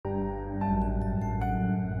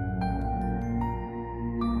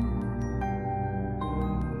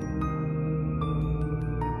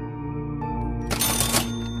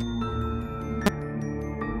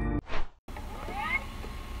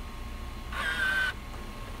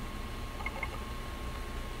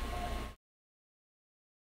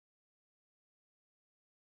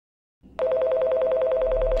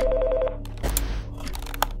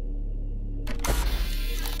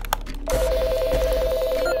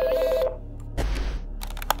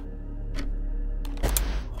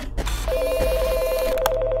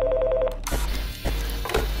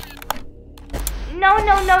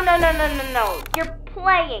No. You're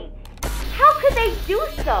playing. How could they do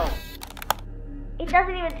so? It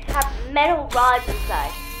doesn't even have metal rods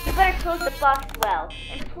inside. You better close the box well.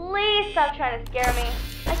 And please stop trying to scare me.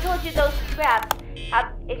 I told you those scraps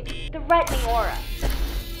have a threatening aura.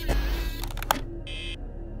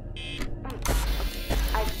 Okay,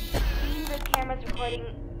 I've seen the cameras recording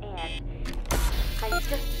and I'm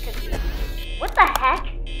just confused. What the heck?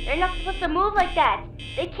 They're not supposed to move like that.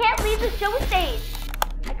 They can't leave the show stage.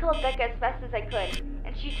 I called Becca as fast as I could,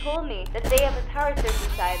 and she told me that they have a power source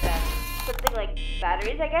inside them. Something like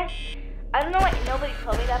batteries, I guess? I don't know why nobody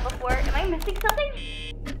told me that before. Am I missing something?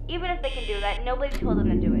 Even if they can do that, nobody told them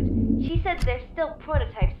to do it. She said they're still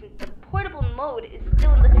prototypes since the portable mode is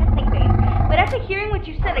still in the testing phase. But after hearing what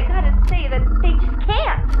you said, I gotta say that they just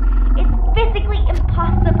can't. It's physically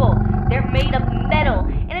impossible. They're made of metal,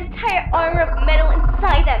 an entire armor of metal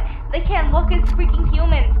inside them. They can't look as freaking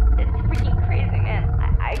humans. It's freaking crazy, man.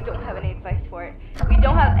 I don't have any advice for it. We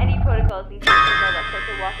don't have any protocols in case that start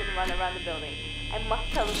to walk and run around the building. I must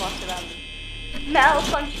tell the boss around this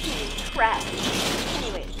malfunctioning crap.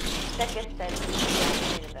 Anyway, Becca said she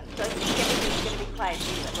deactivated them, so I think everything's gonna be quiet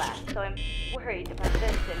for you at last. So I'm worried about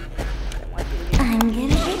this and I want you to be I'm gonna get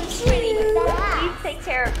pretty with you. that. Please take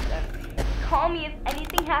care of them. Call me if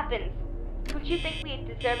anything happens. Don't you think we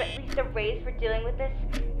deserve at least a raise for dealing with this?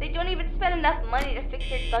 They don't even spend enough money to fix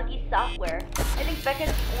their buggy software. I think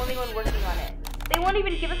Becca's the only one working on it. They won't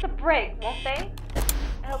even give us a break, won't they?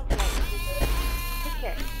 I hope tonight will be good. Take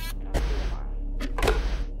care, and I'll see you tomorrow.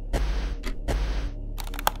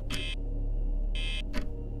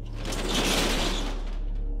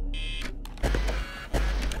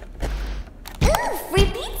 Ooh, free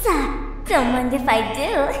pizza! Don't mind if I do.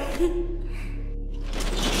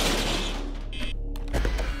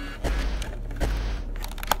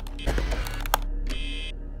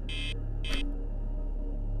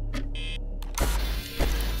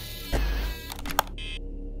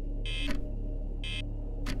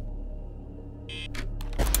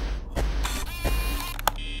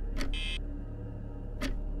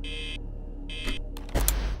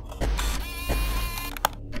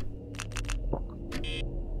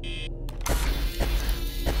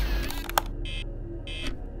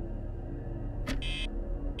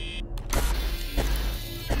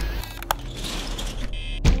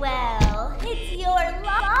 Well, it's your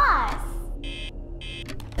loss.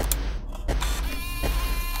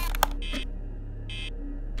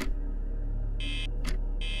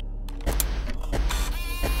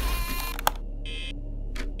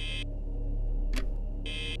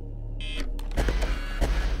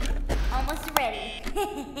 Almost ready.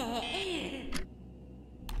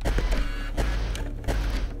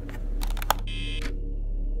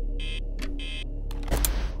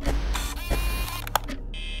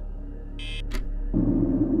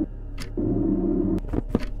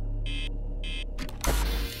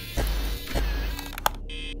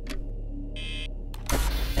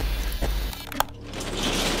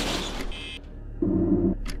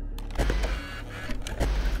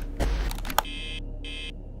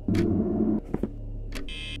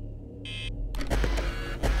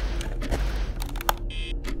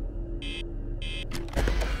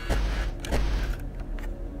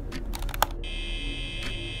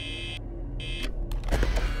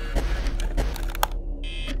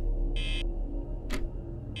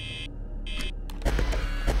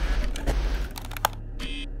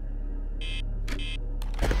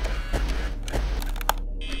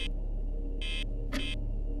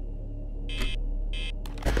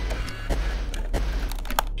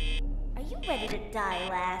 Ready to die,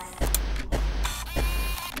 lass.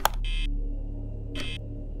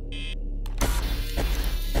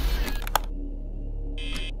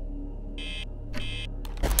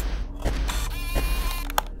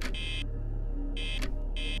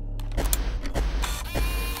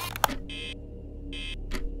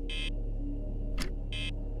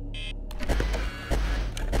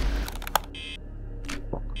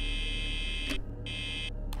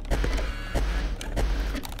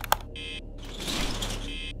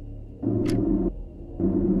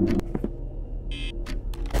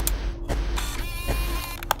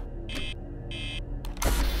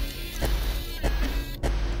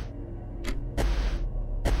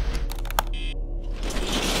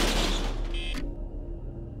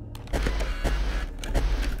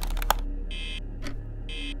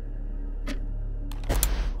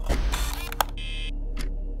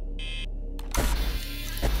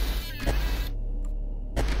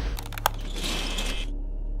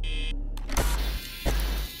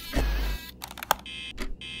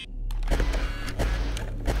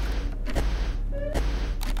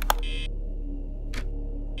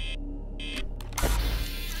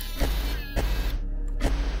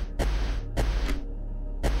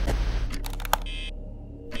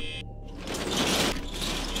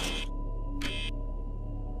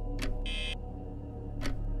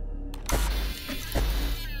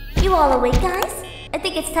 You all awake, guys? I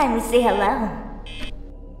think it's time we say hello.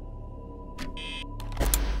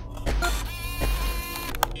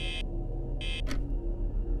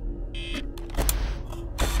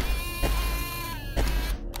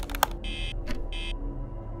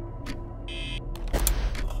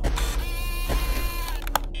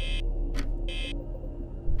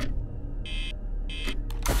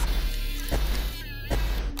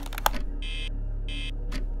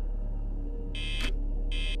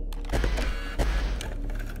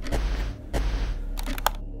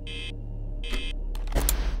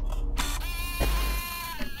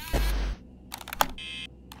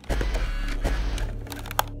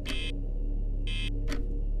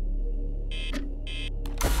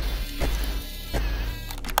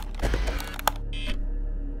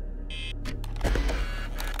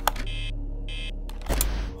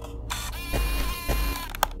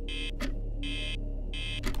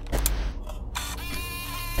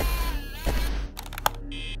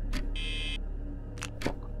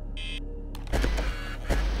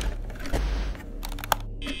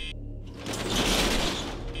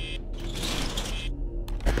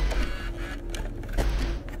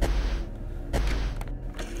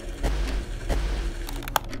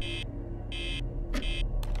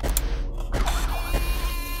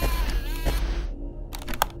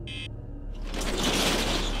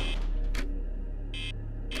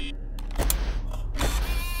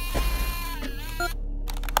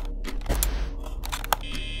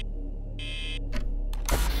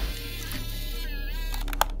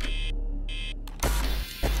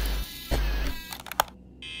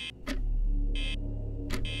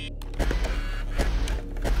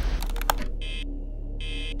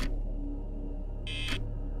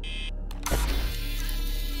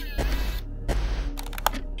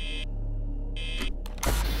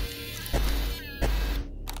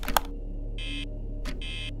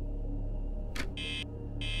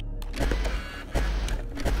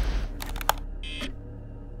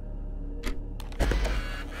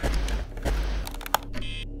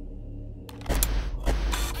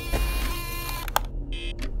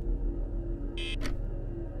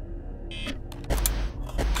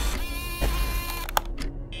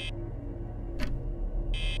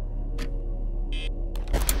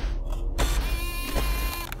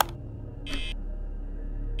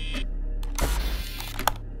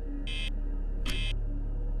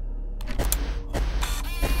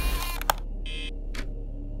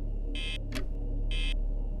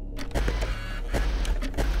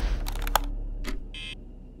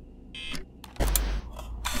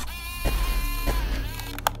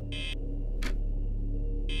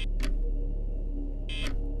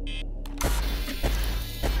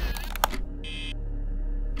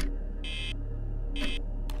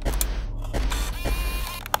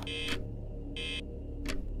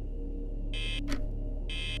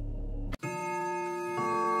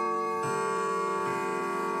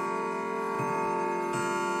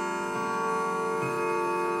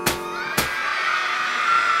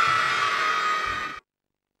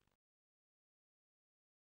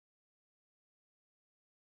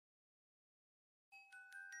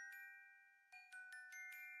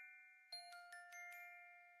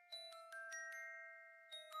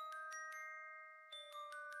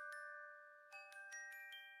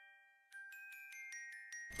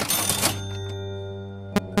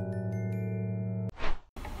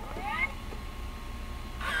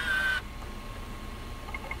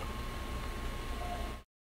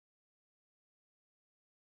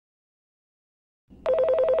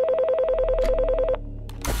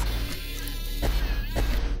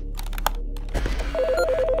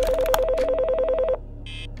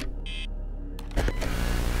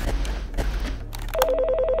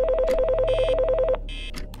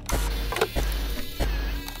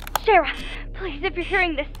 Sarah, please, if you're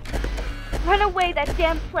hearing this, run away, that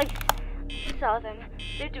damn place. I saw them.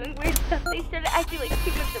 They're doing weird stuff. They started acting like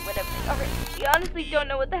humans or whatever they are. We honestly don't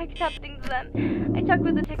know what the heck's happening to them. I talked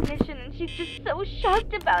with the technician and she's just so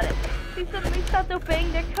shocked about it. They suddenly stopped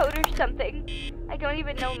obeying their code or something. I don't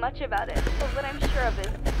even know much about it, but what I'm sure of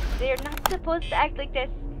is they are not supposed to act like this.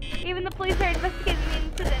 Even the police are investigating the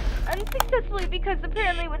incident unsuccessfully because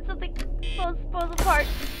apparently when something falls apart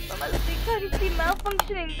from us, they try to see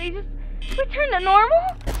malfunctioning. They just return to normal?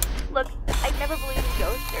 Look, I never believed in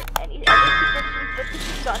ghosts or any other suggestions, but this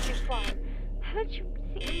has gone too far. Haven't you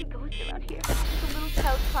seen any ghosts around here? There's a little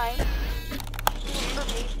child crying. I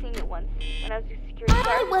remember me seeing it once when I was a security guard.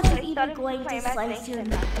 I wasn't even going to slice your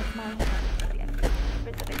neck with my hand.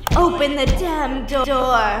 Open the damn door!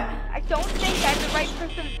 I don't think I'm the right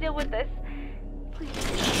person to deal with this. Please,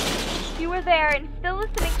 if you were there and still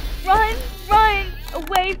listening, Run! Run!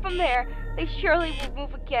 Away from there! They surely will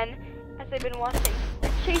move again, as I've been watching.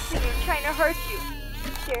 They're chasing you, trying to hurt you.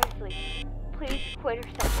 Seriously, please quit or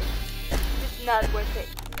something. It's not worth it.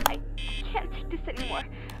 I can't take this anymore.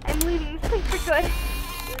 I'm leaving this place for good. It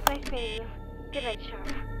was nice meeting you. Good night,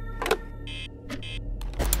 Shara.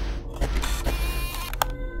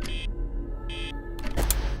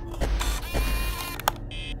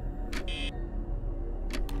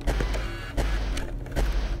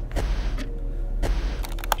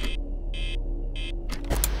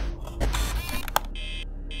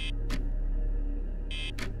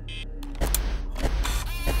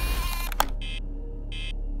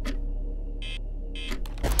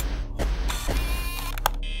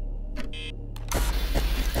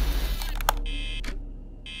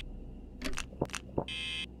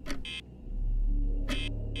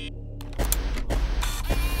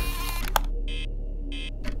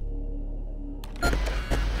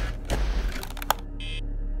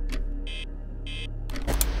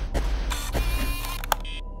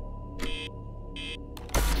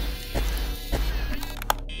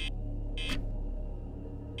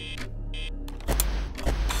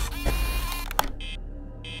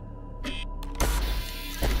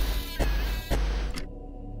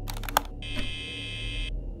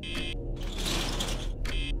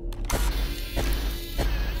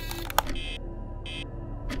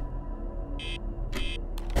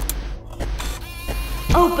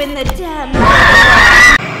 Open the damn door!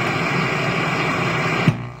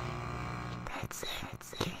 That's it.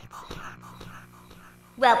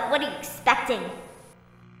 Well, what are you expecting?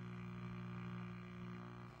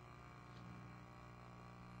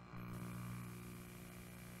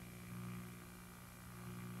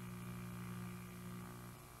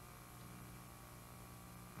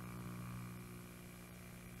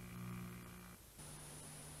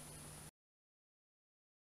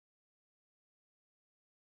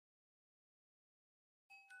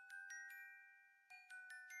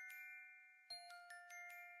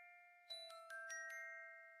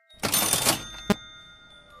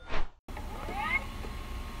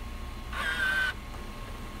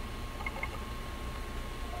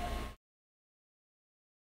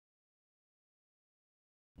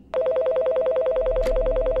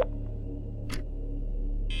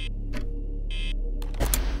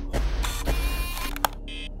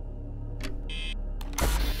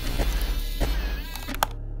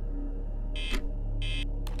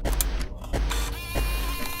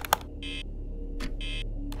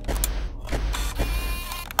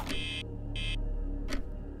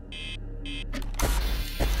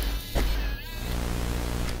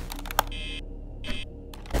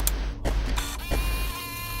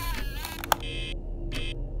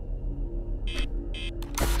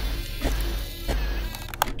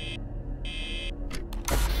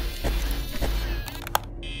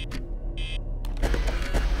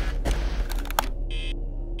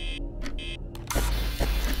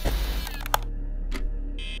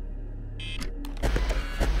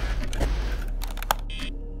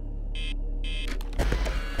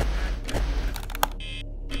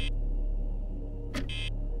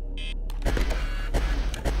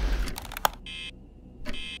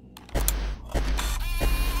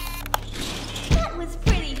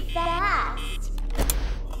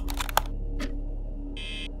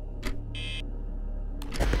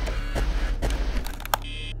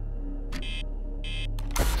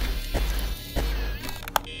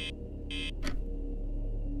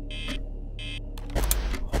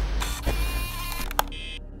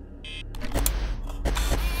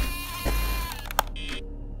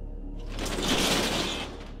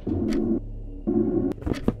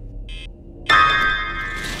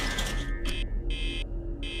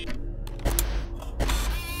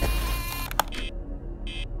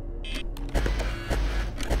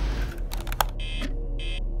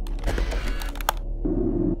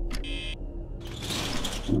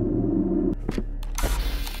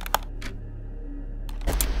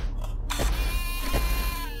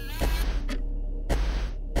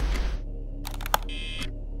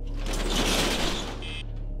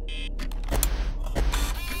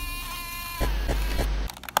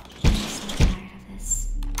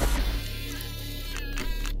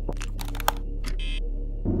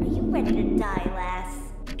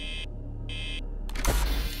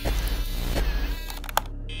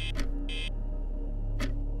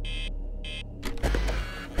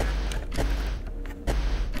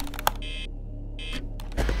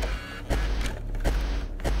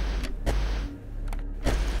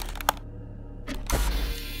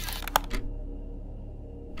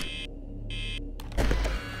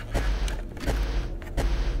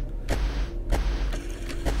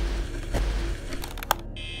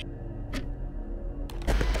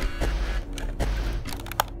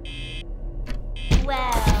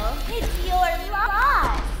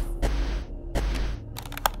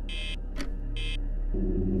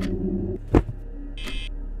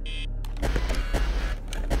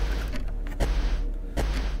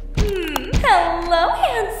 Hello,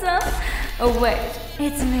 handsome. Oh, wait,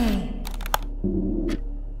 it's me.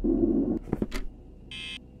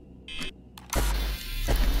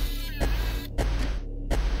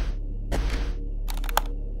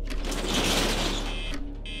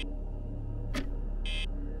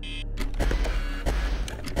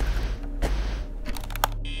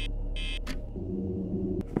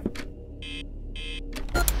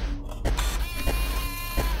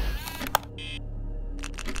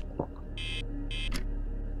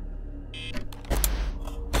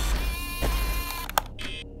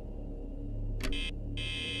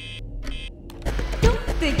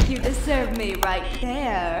 Think you deserve me right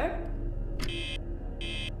there.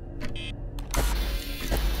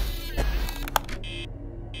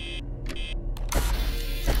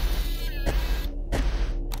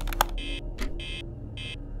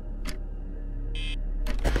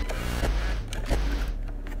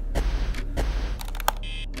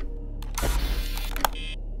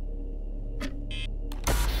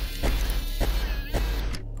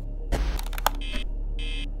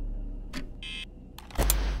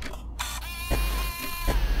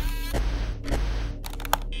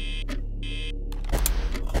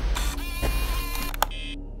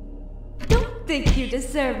 Think you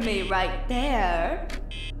deserve me right there.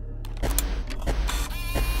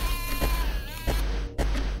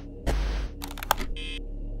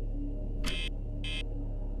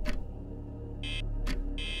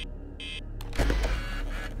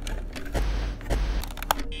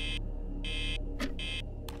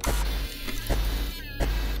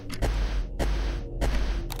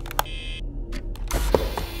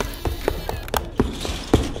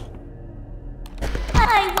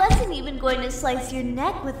 I wasn't even going to slice your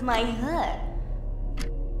neck with my hook.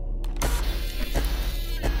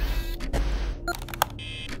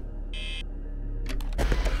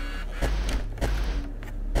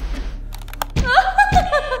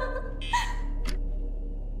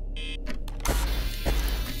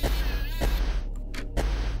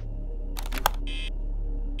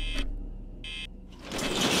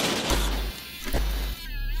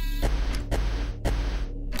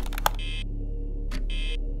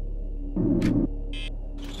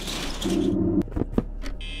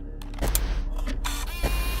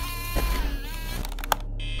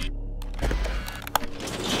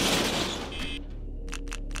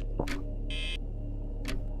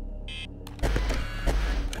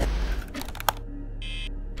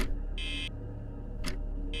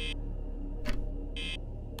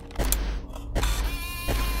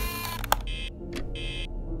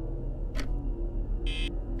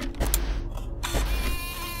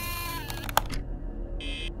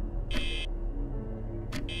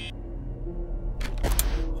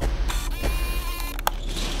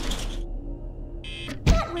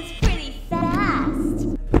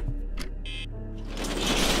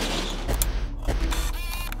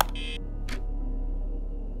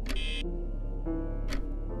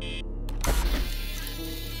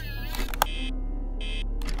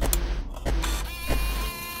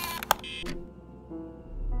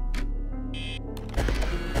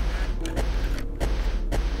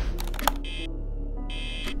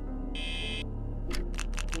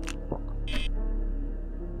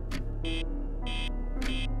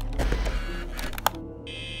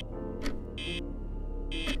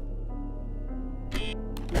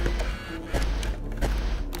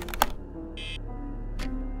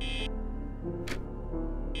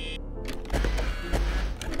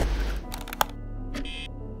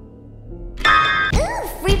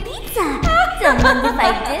 Don't mind if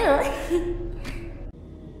I do.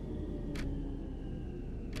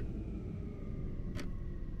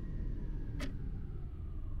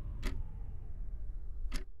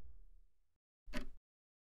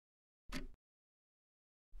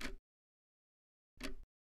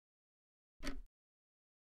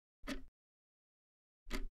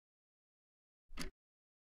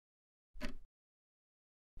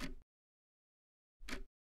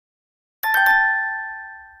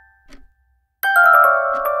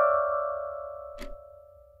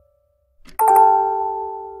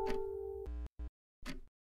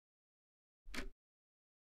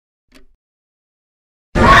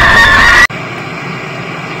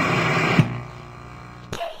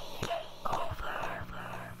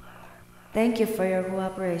 Thank you for your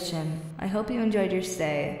cooperation. I hope you enjoyed your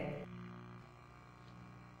stay.